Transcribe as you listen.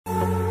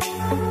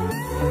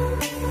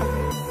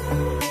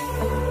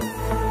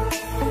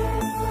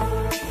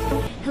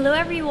Hello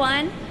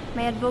everyone!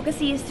 My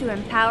advocacy is to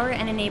empower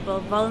and enable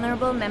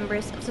vulnerable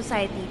members of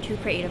society through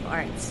creative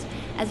arts.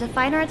 As a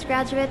fine arts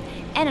graduate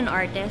and an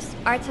artist,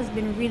 arts has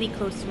been really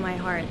close to my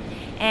heart.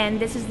 And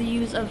this is the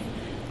use of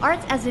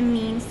arts as a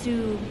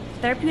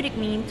therapeutic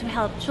means to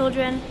help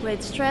children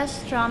with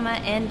stress,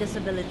 trauma, and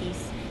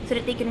disabilities so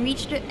that they can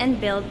reach and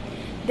build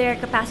their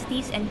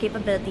capacities and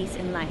capabilities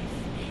in life.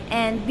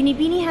 And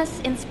Bb.Pilipinas has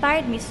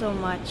inspired me so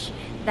much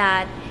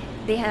that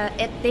they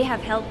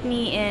have helped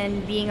me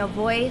in being a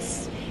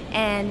voice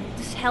and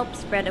to help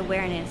spread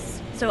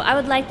awareness. So I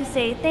would like to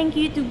say thank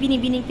you to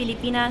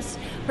Bb.Pilipinas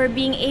for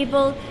being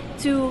able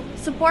to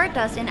support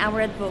us in our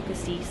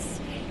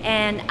advocacies.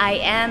 And I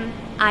am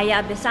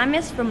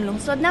Abesamis from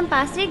Lungsod ng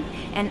Pasig,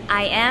 and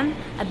I am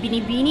a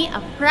Binibini,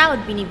 a proud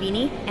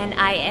Binibini, and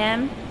I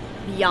am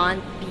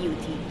beyond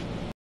beauty.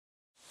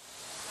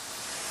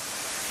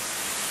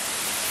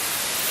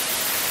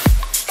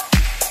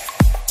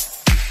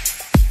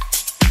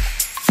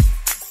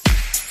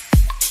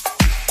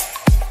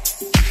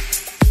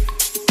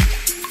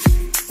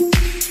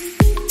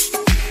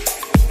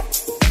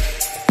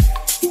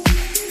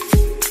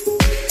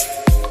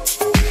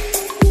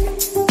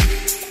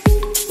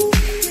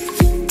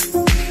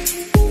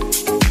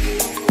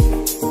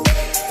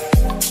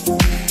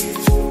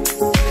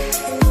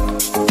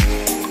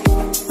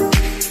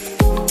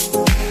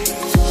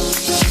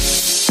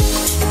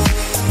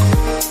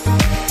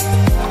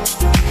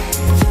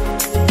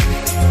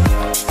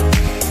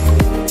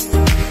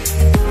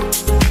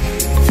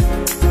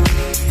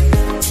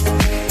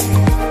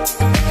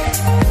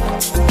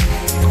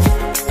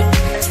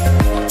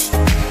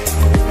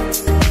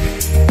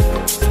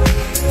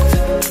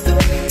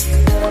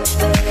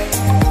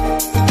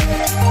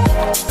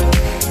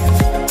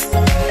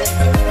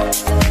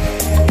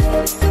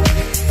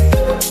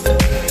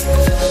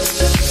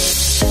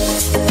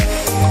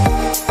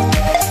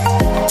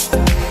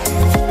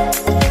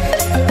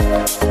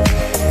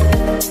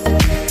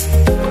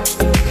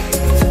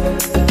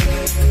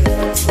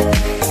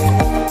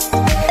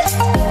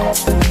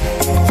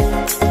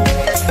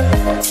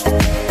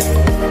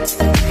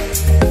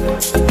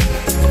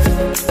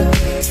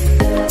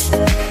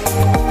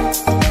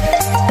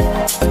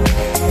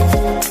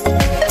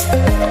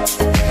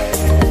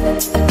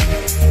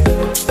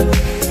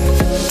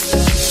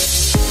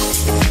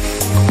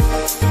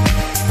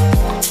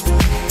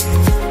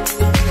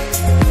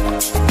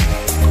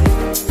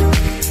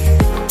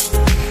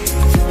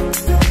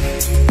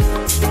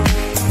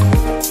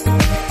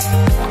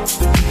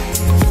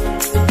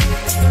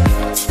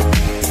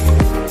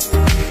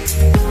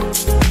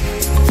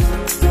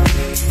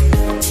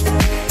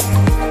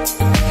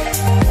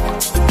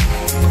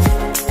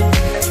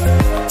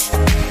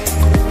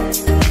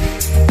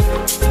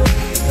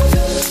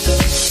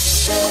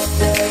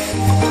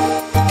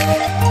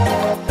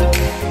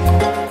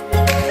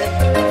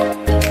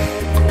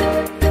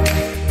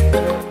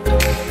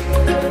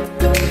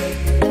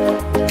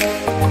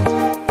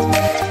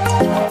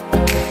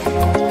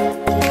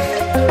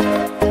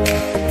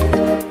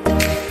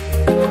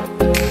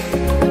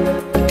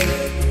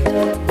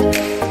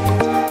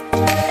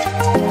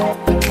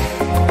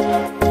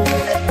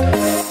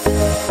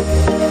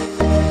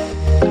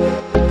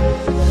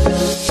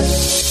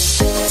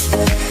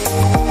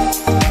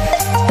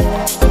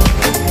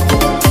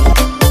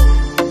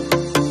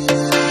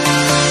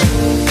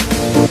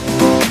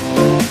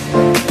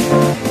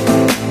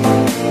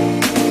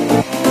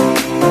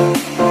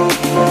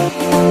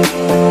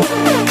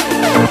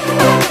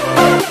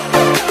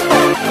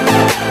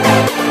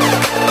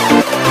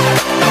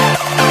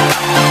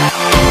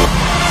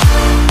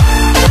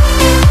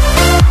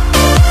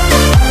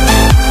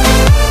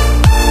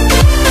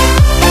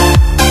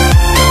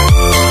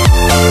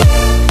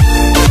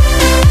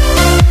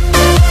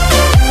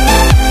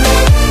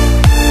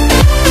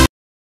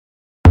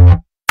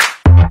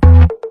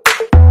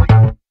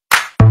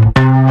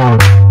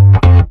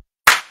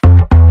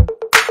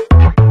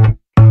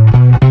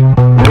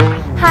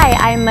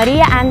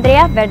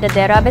 ANDREA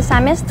Verdadero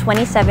Abesamis,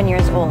 27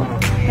 years old.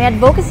 My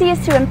advocacy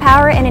is to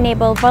empower and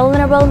enable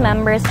vulnerable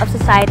members of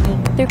society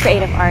through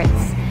creative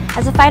arts.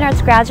 As a fine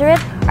arts graduate,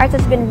 arts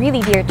has been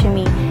really dear to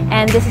me,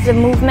 and this is a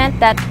movement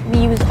that we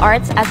use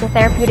arts as a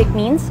therapeutic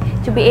means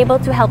to be able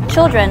to help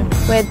children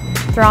with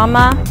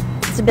trauma,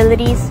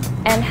 disabilities,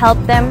 and help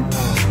them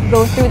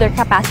go through their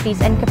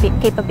capacities and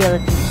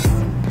capabilities.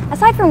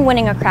 Aside from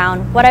winning a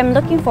crown, what I'm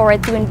looking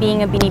forward to in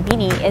being a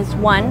Binibini is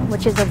 1,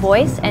 which is a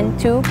voice, and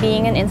 2,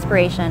 being an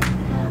inspiration.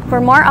 For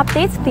more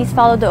updates, please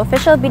follow the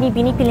official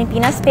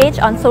Bb.Pilipinas page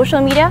on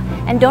social media,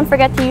 and don't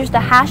forget to use the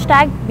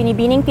hashtag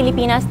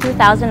Bb.Pilipinas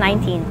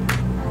 2019.